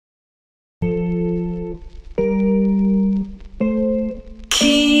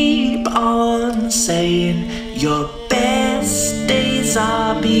saying your best days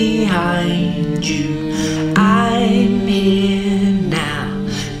are behind you. I'm here now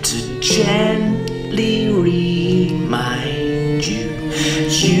to gently remind you.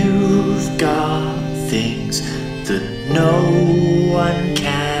 You've got things that no one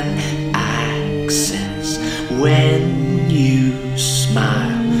can access. When you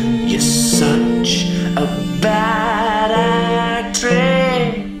smile, you're such a bad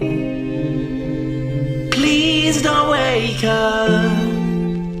actress. Please don't wake up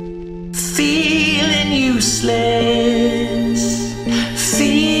feeling useless,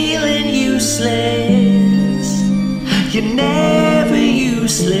 feeling useless. You're never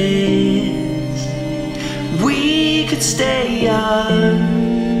useless. We could stay up,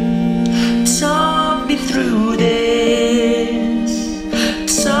 talk me through this,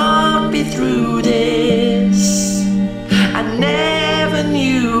 talk me through this. I never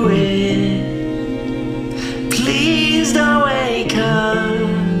knew it. Please don't wake up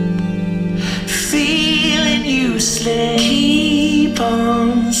feeling useless. Keep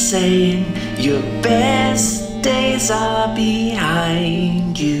on saying your best days are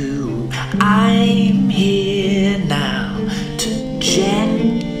behind you. I'm here now to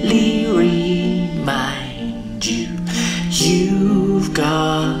gently remind you. You've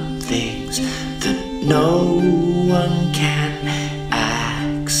got things that no one can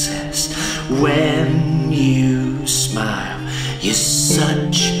access. When you smile, you're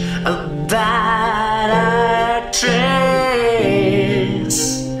such a bad actress.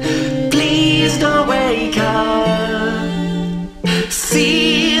 Please don't wake up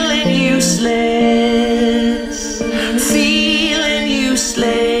feeling useless, feeling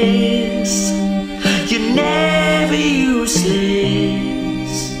useless. You're never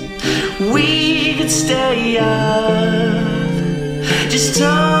useless. We could stay up, just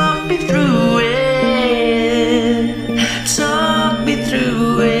talk me through it, talk me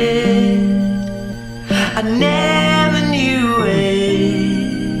through it. I never